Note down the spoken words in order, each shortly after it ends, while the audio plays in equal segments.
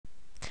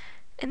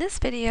In this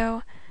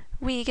video,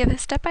 we give a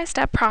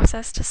step-by-step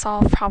process to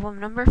solve problem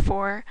number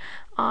 4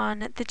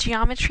 on the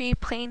Geometry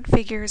Plane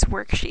Figures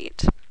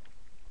worksheet.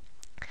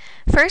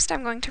 First,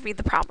 I'm going to read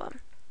the problem.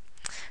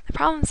 The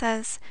problem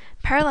says,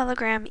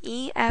 parallelogram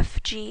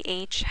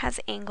EFGH has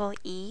angle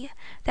E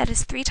that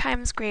is 3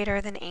 times greater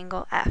than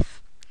angle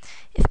F.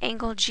 If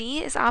angle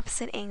G is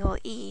opposite angle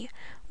E,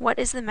 what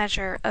is the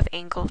measure of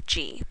angle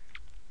G?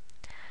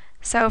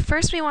 So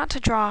first we want to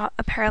draw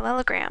a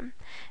parallelogram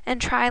and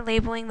try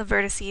labeling the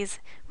vertices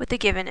with the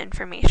given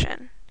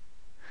information.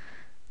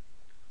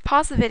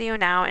 Pause the video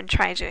now and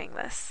try doing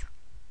this.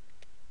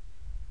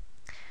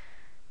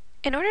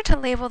 In order to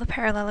label the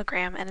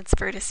parallelogram and its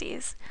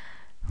vertices,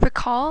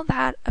 recall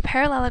that a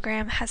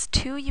parallelogram has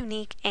 2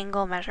 unique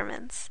angle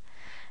measurements.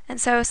 And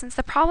so since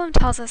the problem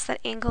tells us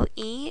that angle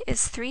E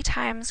is 3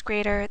 times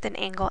greater than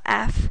angle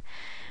F,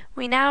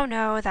 we now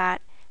know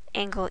that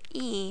angle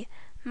E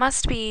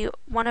must be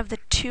one of the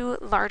 2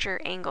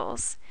 larger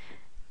angles,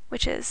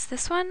 which is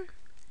this one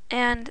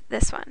and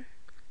this one.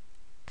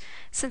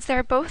 Since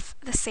they're both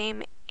the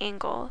same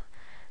angle,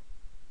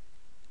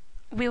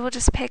 we will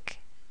just pick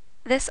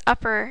this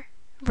upper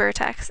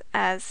vertex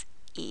as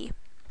E.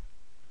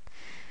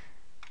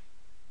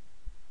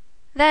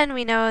 Then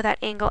we know that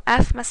angle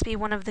F must be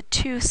one of the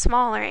 2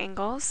 smaller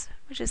angles,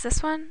 which is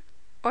this one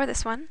or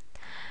this one.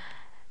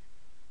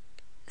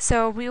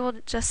 So we will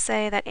just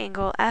say that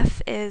angle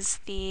F is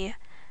the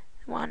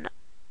one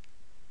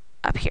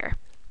up here.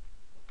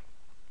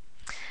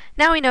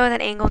 Now we know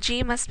that angle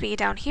G must be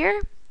down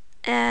here,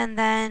 and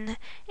then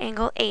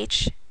angle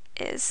H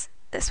is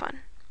this one.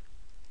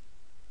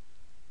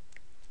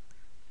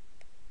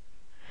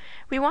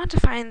 We want to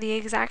find the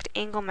exact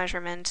angle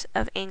measurement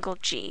of angle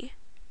G.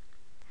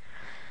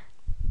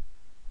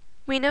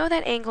 We know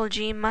that angle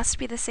G must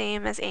be the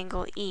same as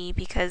angle E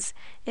because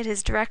it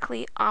is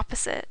directly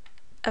opposite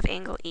of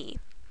angle E.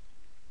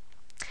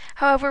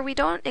 However, we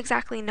don't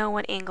exactly know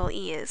what angle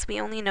E is. We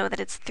only know that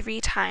it's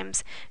 3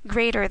 times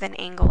greater than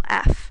angle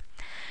F.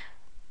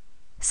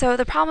 So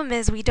the problem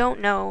is we don't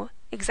know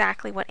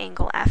exactly what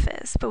angle F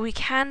is, but we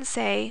can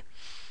say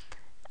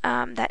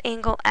that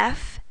angle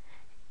F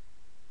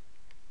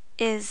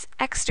is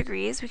x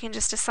degrees. We can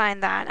just assign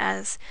that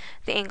as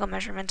the angle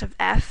measurement of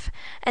F.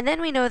 And then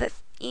we know that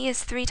E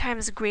is 3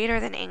 times greater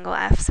than angle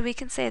F, so we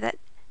can say that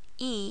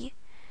E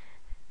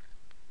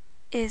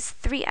is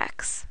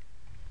 3x.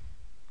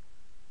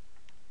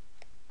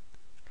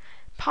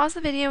 Pause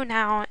the video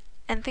now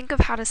and think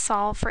of how to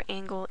solve for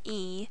angle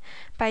E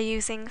by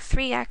using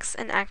 3x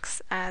and x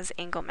as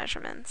angle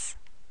measurements.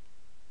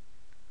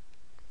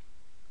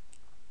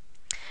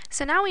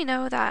 So now we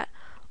know that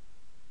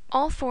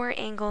all 4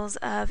 angles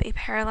of a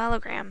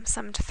parallelogram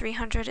sum to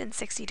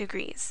 360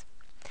 degrees.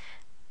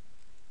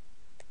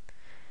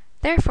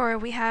 Therefore,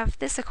 we have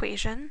this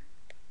equation.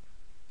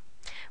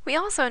 We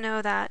also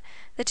know that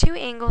the 2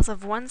 angles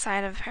of one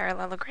side of a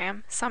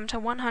parallelogram sum to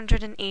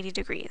 180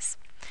 degrees.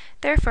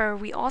 Therefore,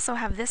 we also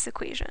have this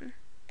equation.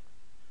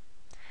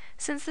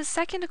 Since the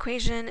second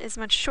equation is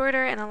much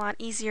shorter and a lot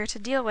easier to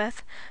deal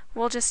with,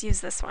 we'll just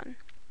use this one.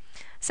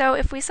 So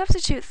if we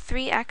substitute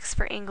 3x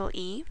for angle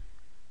E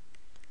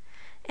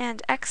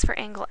and x for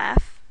angle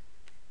F,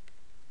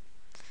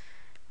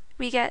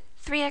 we get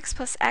 3x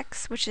plus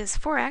x, which is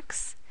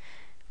 4x,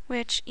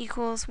 which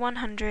equals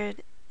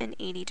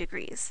 180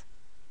 degrees.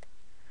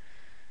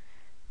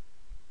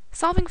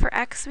 Solving for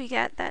x, we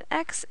get that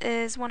x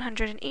is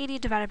 180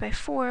 divided by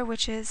 4,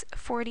 which is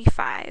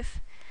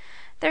 45.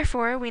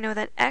 Therefore, we know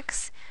that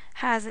x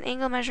has an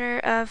angle measure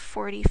of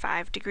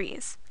 45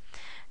 degrees.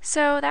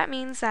 So that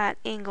means that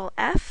angle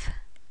F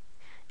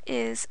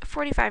is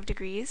 45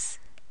 degrees.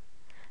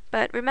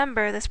 But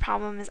remember, this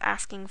problem is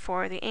asking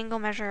for the angle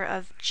measure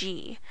of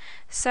G.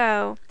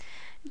 So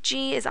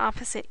G is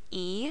opposite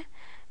E,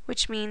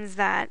 which means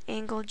that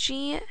angle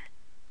G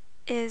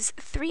is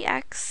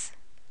 3x,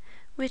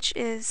 which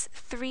is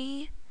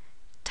 3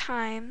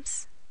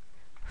 times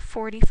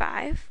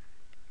 45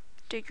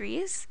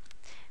 degrees,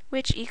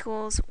 which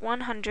equals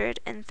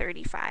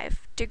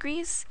 135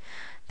 degrees.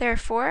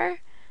 Therefore,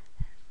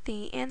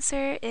 the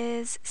answer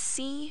is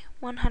C,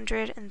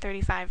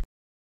 135